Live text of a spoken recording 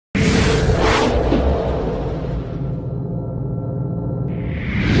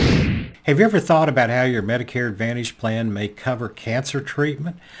Have you ever thought about how your Medicare Advantage plan may cover cancer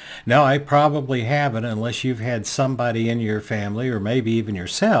treatment? No, I probably haven't unless you've had somebody in your family or maybe even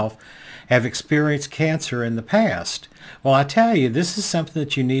yourself have experienced cancer in the past. Well, I tell you, this is something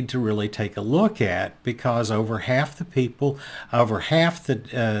that you need to really take a look at because over half the people, over half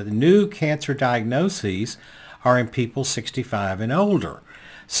the new cancer diagnoses are in people 65 and older.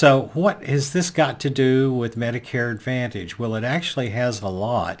 So what has this got to do with Medicare Advantage? Well, it actually has a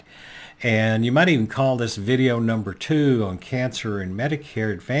lot. And you might even call this video number 2 on cancer and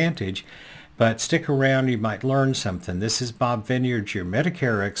Medicare Advantage, but stick around, you might learn something. This is Bob Vineyard, your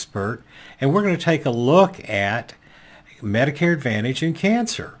Medicare expert, and we're going to take a look at Medicare Advantage and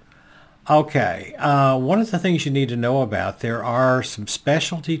cancer. Okay, one of the things you need to know about, there are some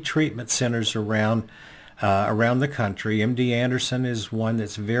specialty treatment centers around the country. MD Anderson is one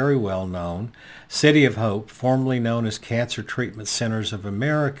that's very well known. City of Hope, formerly known as Cancer Treatment Centers of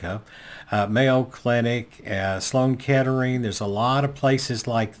America, Mayo Clinic, Sloan Kettering. There's a lot of places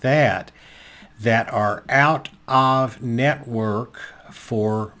like that that are out of network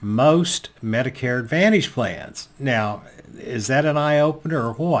for most Medicare Advantage plans. Now, is that an eye-opener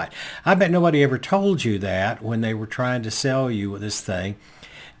or what? I bet nobody ever told you that when they were trying to sell you this thing,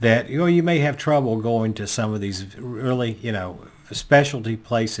 that you may have trouble going to some of these really, specialty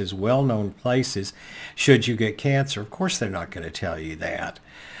places, well-known places, should you get cancer. Of course, they're not going to tell you that.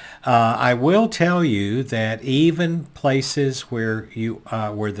 I will tell you that even places where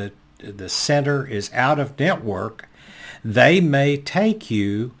where the center is out of network, they may take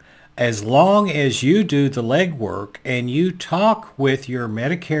you as long as you do the legwork and you talk with your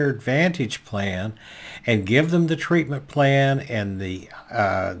Medicare Advantage plan and give them the treatment plan and the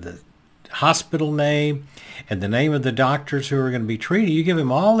hospital name and the name of the doctors who are going to be treating. You give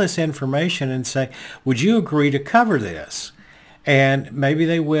them all this information and say, would you agree to cover this? And maybe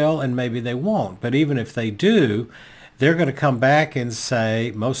they will and maybe they won't. But even if they do, they're going to come back and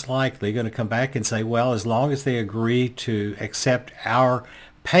say, most likely going to come back and say, well, as long as they agree to accept our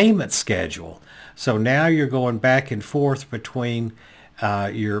payment schedule. So now you're going back and forth between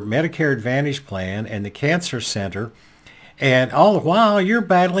your Medicare Advantage plan and the cancer center, and all the while you're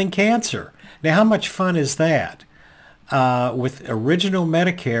battling cancer. Now, how much fun is that? With original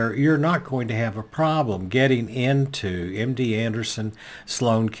Medicare, you're not going to have a problem getting into MD Anderson,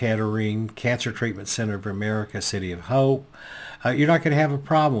 Sloan Kettering, Cancer Treatment Center of America, City of Hope. You're not going to have a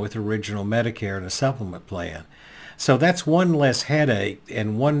problem with original Medicare and a supplement plan. So that's one less headache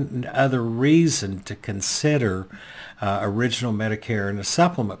and one other reason to consider original Medicare and a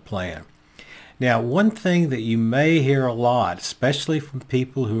supplement plan. Now, one thing that you may hear a lot, especially from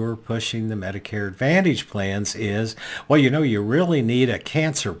people who are pushing the Medicare Advantage plans, is, well, you really need a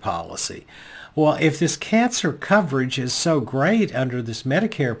cancer policy. Well, if this cancer coverage is so great under this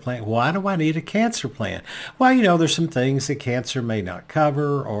Medicare plan, why do I need a cancer plan? Well, there's some things that cancer may not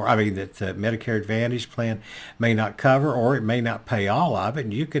cover, that the Medicare Advantage plan may not cover, or it may not pay all of it,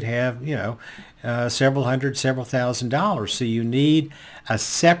 and you could have, several hundred, several $1,000s. So you need a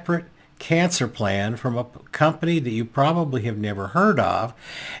separate cancer plan from a company that you probably have never heard of,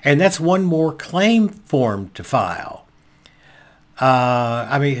 and that's one more claim form to file.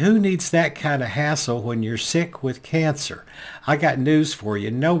 Who needs that kind of hassle when you're sick with cancer? I got news for you.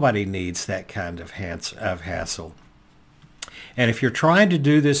 Nobody needs that kind of hassle. And if you're trying to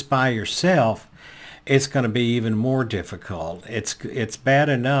do this by yourself, it's going to be even more difficult. It's bad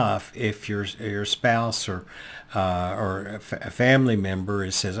enough if your spouse or a family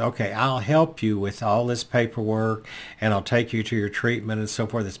member says, okay, I'll help you with all this paperwork and I'll take you to your treatment and so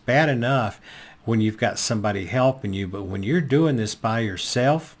forth. It's bad enough when you've got somebody helping you, but when you're doing this by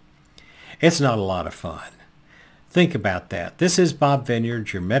yourself, it's not a lot of fun. Think about that. This is Bob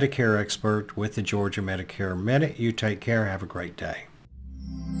Vineyard, your Medicare expert with the Georgia Medicare Minute. You take care. Have a great day.